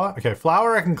 Flower? Okay,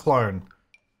 flower I can clone.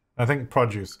 I think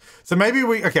produce. So maybe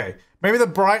okay. Maybe the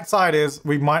bright side is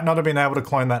we might not have been able to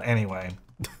clone that anyway.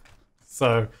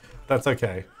 So that's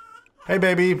okay. Hey,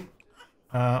 baby.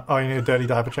 Oh, you need a dirty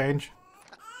diaper change?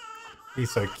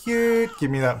 He's so cute. Give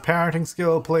me that parenting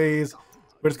skill, please.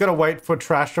 We're just gonna wait for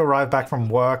Trash to arrive back from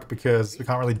work because we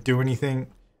can't really do anything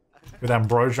with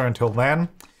ambrosia until then.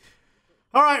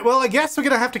 Alright, well, I guess we're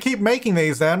gonna have to keep making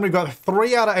these then. We've got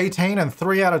 3 out of 18 and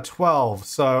 3 out of 12.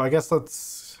 So I guess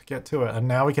let's get to it. And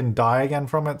now we can die again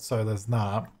from it, so there's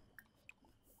that.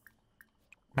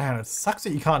 Man, it sucks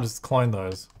that you can't just clone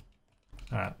those.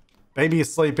 Alright. Baby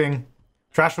is sleeping.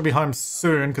 Trash will be home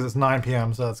soon because it's 9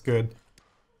 PM, so that's good.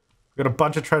 We've got a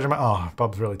bunch of treasure. Oh,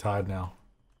 Bob's really tired now.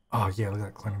 Oh, yeah, look at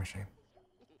that cloning machine.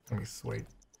 It's gonna be sweet.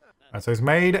 Alright, so he's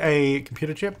made a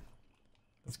computer chip.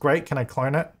 That's great. Can I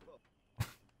clone it?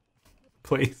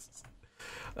 Please.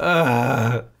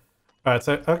 Alright,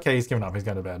 so, okay, he's giving up. He's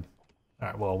going to bed.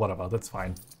 Alright, well, whatever. That's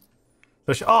fine.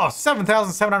 So oh,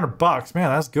 7,700 bucks. Man,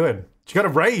 that's good. She got a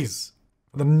raise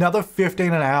with another 15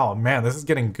 an hour. Man, this is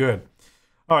getting good.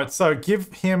 Alright, so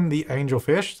give him the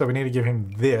angelfish. So we need to give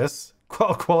him this.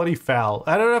 Quality fowl.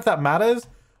 I don't know if that matters.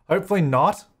 Hopefully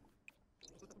not.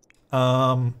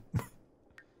 But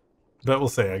we'll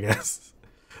see, I guess.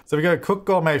 So we go cook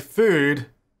gourmet food.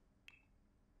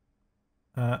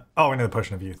 Oh, we need the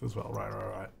potion of youth as well.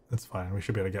 Right. That's fine. We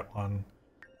should be able to get one.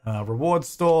 Reward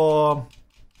store.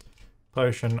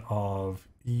 Potion of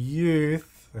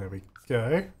youth. There we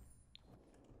go.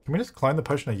 Can we just clone the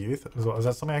potion of youth as well? Is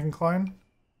that something I can clone?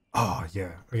 Oh,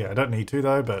 yeah. Okay, I don't need to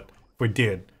though, but if we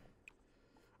did.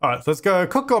 Alright, so let's go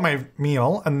cook gourmet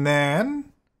meal and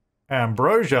then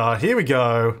ambrosia. Here we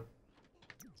go.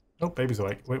 Oh, baby's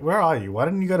awake. Wait, where are you? Why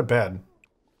didn't you go to bed?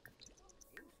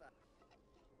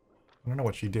 I don't know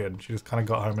what she did. She just kind of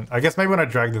got home and I guess maybe when I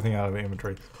dragged the thing out of the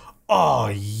inventory. Oh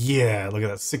yeah, look at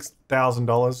that,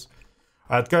 $6,000.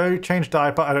 Alright, go change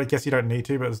diaper. I guess you don't need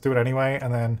to, but let's do it anyway.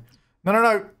 And then,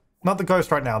 no, not the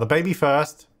ghost right now. The baby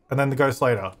first, and then the ghost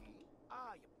later.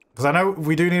 Because I know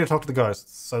we do need to talk to the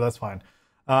ghosts, so that's fine.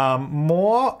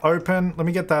 More open. Let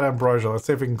me get that ambrosia. Let's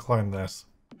see if we can clone this.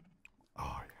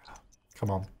 Oh yeah,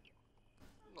 come on.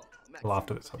 Well,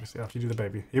 after this, obviously, after you do the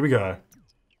baby. Here we go.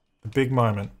 The big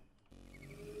moment.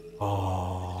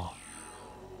 Oh.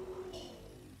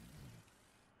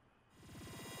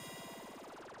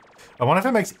 I wonder if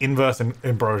it makes inverse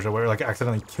ambrosia where it like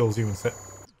accidentally kills you instead.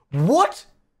 What?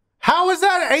 How is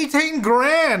that 18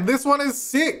 grand? This one is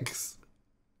 6.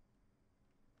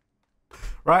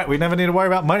 Right, we never need to worry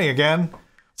about money again.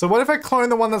 So what if I clone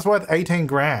the one that's worth 18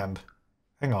 grand?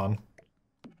 Hang on.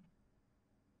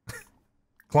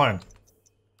 Clone.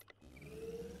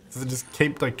 Does it just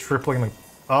keep like tripling the...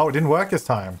 Oh, it didn't work this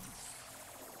time.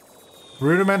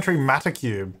 Rudimentary matter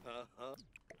cube.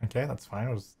 Okay, that's fine.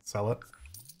 I'll just sell it.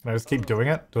 Can I just keep doing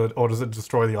it? Or does it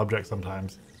destroy the object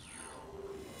sometimes?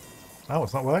 Oh,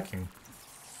 it's not working.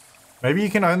 Maybe you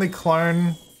can only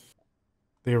clone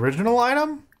the original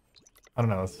item? I don't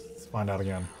know. Let's find out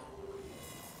again.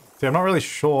 See, I'm not really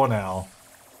sure now.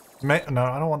 No,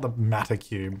 I don't want the matter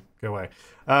cube. Go away.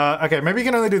 Okay, maybe you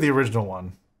can only do the original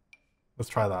one. Let's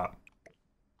try that.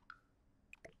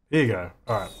 Here you go.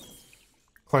 Alright.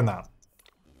 Clone that.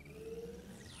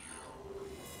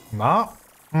 Nah?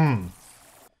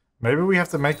 Maybe we have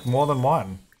to make more than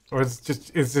one. Or is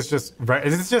this just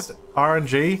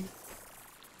RNG?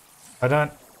 I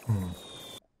don't...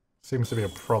 Seems to be a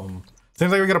problem.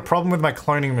 Seems like we got a problem with my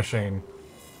cloning machine.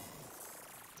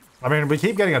 I mean, we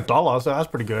keep getting $1, so that's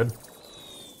pretty good.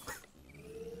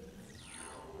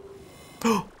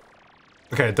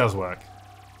 Okay, it does work.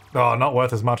 Oh, not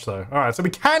worth as much though. Alright, so we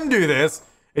can do this.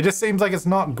 It just seems like it's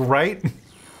not great.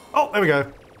 Oh, there we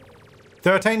go.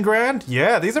 13 grand?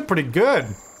 Yeah, these are pretty good.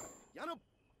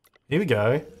 Here we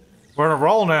go. We're on a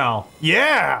roll now.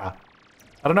 Yeah!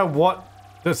 I don't know what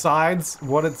decides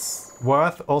what it's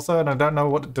worth also, and I don't know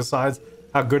what decides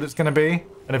how good it's gonna be,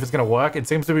 and if it's gonna work. It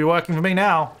seems to be working for me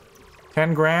now.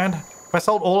 10 grand. If I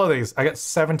sold all of these, I get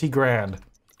 70 grand.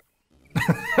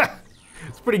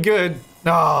 It's pretty good.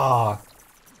 Ah.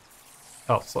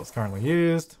 Oh, slots currently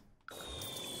used.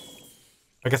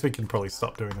 I guess we can probably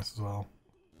stop doing this as well.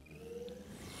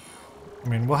 I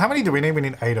mean, well, how many do we need? We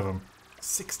need 8 of them.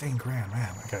 16 grand,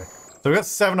 man. Okay. So we've got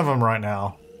 7 of them right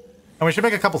now. And we should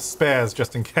make a couple spares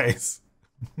just in case.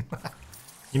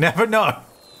 You never know.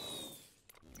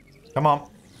 Come on.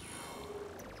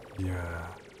 Yeah.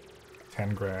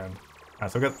 10 grand.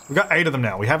 Alright, so we've got 8 of them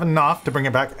now. We have enough to bring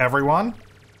it back everyone.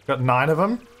 Got 9 of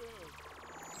them.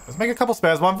 Let's make a couple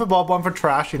spares. One for Bob, one for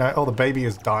Trash. You know, oh, the baby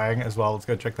is dying as well. Let's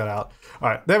go check that out.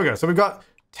 Alright, there we go. So we've got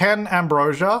 10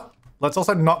 ambrosia. Let's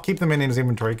also not keep them in his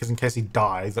inventory, because in case he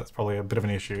dies, that's probably a bit of an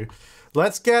issue.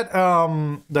 Let's get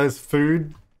those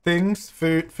food things.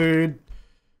 Food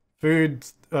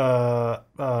cases. I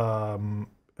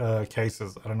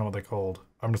don't know what they're called.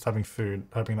 I'm just having food,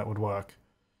 hoping that would work.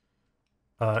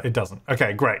 It doesn't.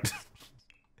 Okay, great.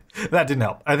 That didn't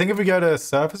help. I think if we go to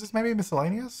surfaces, maybe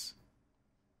miscellaneous?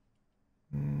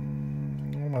 What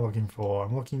am I looking for?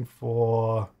 I'm looking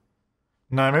for...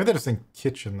 No, maybe they're just in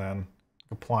kitchen then.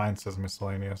 Appliances,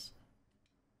 miscellaneous.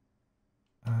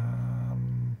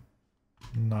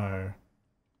 No.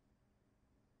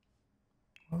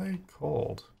 What are they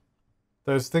called?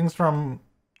 Those things from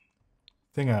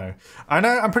Thingo. I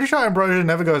know, I'm pretty sure ambrosia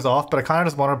never goes off, but I kind of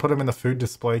just want to put them in the food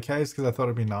display case because I thought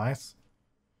it'd be nice.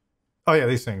 Oh yeah,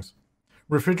 these things.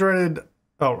 Refrigerated,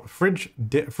 oh,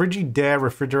 Frigidaire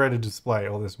refrigerated display,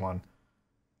 or this one.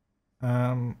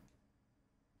 I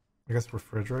guess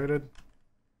refrigerated.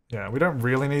 Yeah, we don't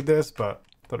really need this, but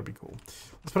I thought it'd be cool.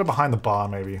 Let's put it behind the bar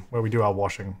maybe, where we do our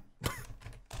washing.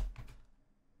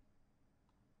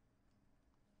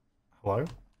 Hello?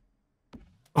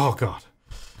 Oh god.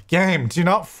 Game, do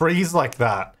not freeze like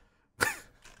that.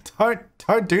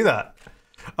 Don't do that.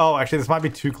 Oh, actually, this might be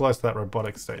too close to that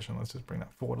robotics station. Let's just bring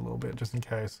that forward a little bit, just in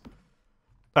case.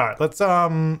 Alright, let's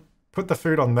put the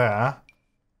food on there.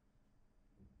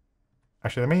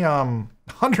 Actually, let me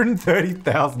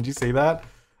 130,000, do you see that?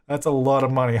 That's a lot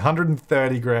of money.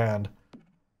 130 grand.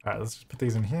 Alright, let's just put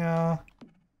these in here.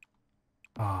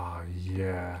 Oh,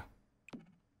 yeah.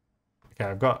 Okay,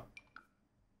 I've got...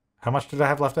 How much did I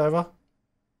have left over?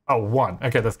 Oh, 1.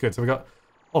 Okay, that's good. So we got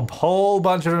a whole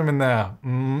bunch of them in there.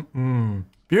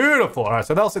 Beautiful. Alright,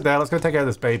 so they'll sit there. Let's go take care of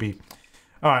this baby.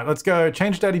 Alright, let's go.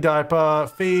 Change dirty diaper.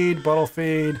 Feed. Bottle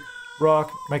feed.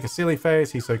 Rock. Make a silly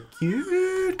face. He's so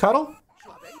cute. Cuddle.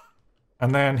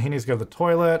 And then he needs to go to the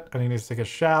toilet, and he needs to take a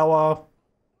shower.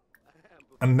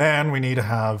 And then we need to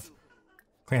have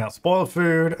clean out spoiled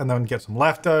food, and then get some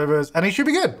leftovers, and he should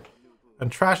be good.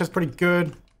 And Trash is pretty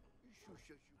good.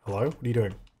 Hello? What are you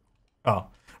doing? Oh. I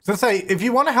was gonna say, if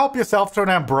you want to help yourself to an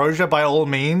ambrosia, by all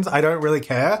means, I don't really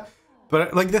care.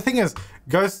 But, like, the thing is,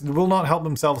 ghosts will not help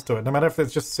themselves to it, no matter if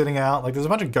it's just sitting out. Like, there's a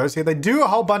bunch of ghosts here. They do a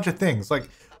whole bunch of things.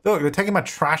 Like, Look, they're taking my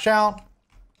trash out,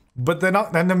 but they're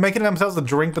not, and they're making themselves a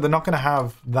drink, but they're not going to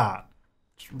have that.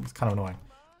 It's kind of annoying.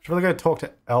 Should really go talk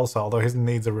to Elsa, although his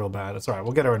needs are real bad. It's alright,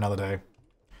 we'll get her another day.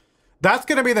 That's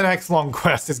going to be the next long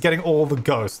quest, is getting all the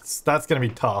ghosts. That's going to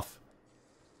be tough.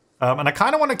 And I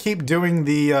kind of want to keep doing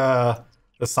the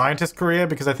scientist career,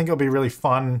 because I think it'll be really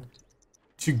fun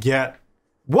to get...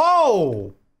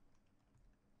 Whoa!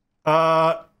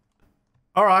 Alright,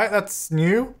 that's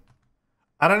new.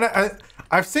 I don't know.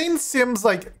 I've seen Sims,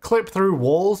 like, clip through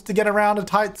walls to get around a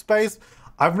tight space.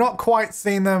 I've not quite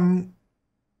seen them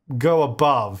go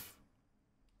above.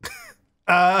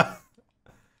 Alright.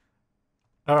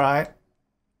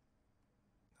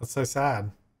 That's so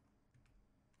sad.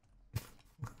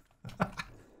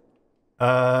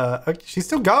 Okay, she's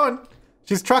still going.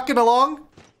 She's trucking along.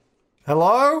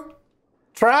 Hello?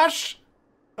 Trash?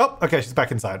 Oh, okay, she's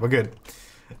back inside. We're good.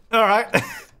 Alright.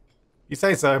 You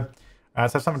say so. Alright,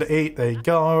 let's have something to eat. There you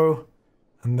go.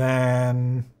 And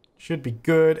then should be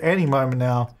good any moment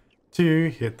now to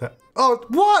hit that. Oh,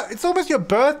 what? It's almost your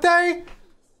birthday?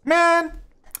 Man.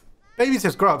 Babies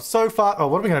just grow up so fast. Oh,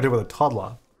 what are we going to do with a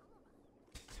toddler?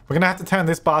 We're going to have to turn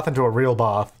this bath into a real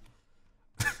bath.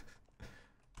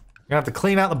 We're going to have to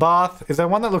clean out the bath. Is there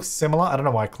one that looks similar? I don't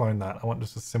know why I cloned that. I want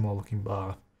just a similar looking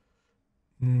bath.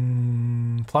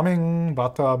 Plumbing,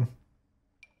 bathtub.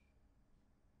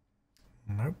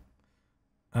 Nope.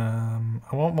 I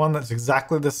want one that's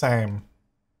exactly the same.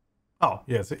 Oh,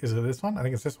 yeah, is it this one? I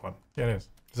think it's this one. Yeah, it is.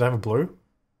 Does it have a blue?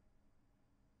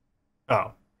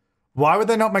 Oh. Why would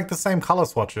they not make the same color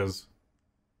swatches?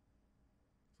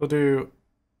 We'll do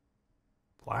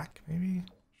black, maybe?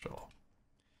 Sure.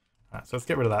 Alright, so let's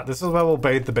get rid of that. This is where we'll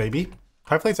bathe the baby.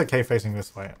 Hopefully it's okay facing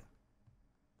this way.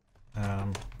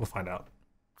 We'll find out.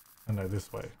 Oh no,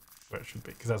 this way. Where it should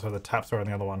be, because that's where the taps are on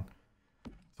the other one.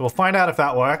 So we'll find out if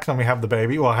that works and we have the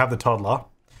baby. Well, have the toddler.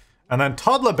 And then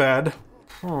toddler bed.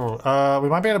 We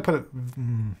might be able to put it...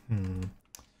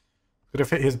 Could have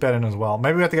fit his bed in as well.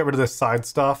 Maybe we have to get rid of this side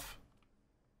stuff.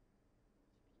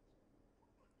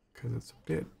 Because it's a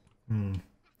bit... Then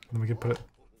we could put it...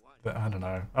 I don't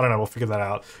know. We'll figure that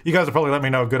out. You guys will probably let me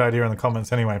know a good idea in the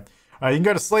comments anyway. You can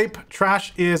go to sleep.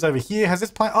 Trash is over here. Has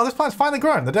this plant... Oh, this plant's finally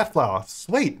grown. The death flower.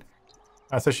 Sweet.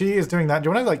 So she is doing that. Do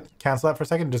you want to like cancel that for a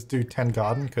second and just do 10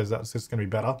 garden? Because that's just going to be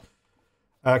better.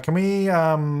 Can we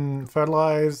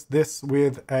fertilize this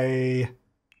with a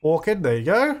orchid? There you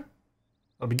go.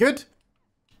 That'll be good.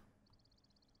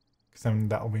 Because then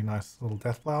that will be a nice little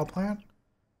death flower plant.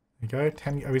 There you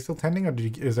go. Are we still tending, or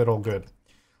is it all good?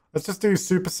 Let's just do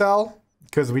supercell,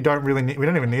 because we don't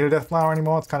even need a death flower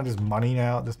anymore. It's kind of just money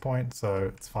now at this point,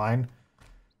 so it's fine.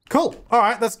 Cool. All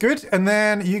right, that's good. And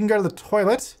then you can go to the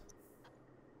toilet.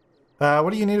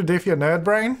 What do you need to do for your nerd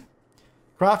brain?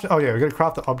 Craft. Oh yeah, we got to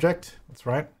craft the object. That's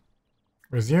right.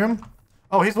 Resume.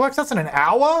 Oh, his work starts in an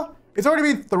hour? It's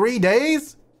already been 3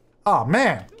 days? Oh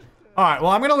man. All right,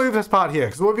 well, I'm going to leave this part here,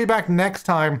 because we'll be back next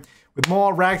time with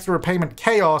more Rags to Repayment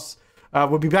chaos.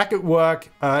 We'll be back at work,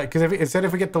 because instead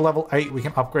if we get to level 8, we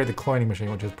can upgrade the cloning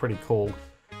machine, which is pretty cool.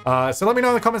 So let me know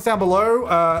in the comments down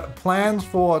below, plans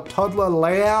for toddler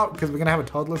layout, because we're going to have a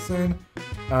toddler soon.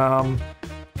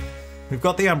 We've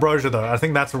got the ambrosia though. I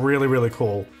think that's really, really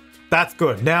cool. That's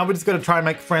good. Now we're just going to try and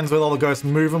make friends with all the ghosts,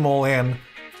 move them all in,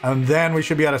 and then we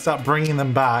should be able to start bringing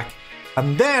them back.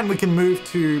 And then we can move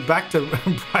back to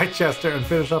Brightchester and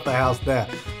finish up the house there.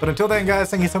 But until then,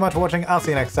 guys, thank you so much for watching. I'll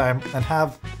see you next time, and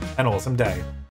have an awesome day.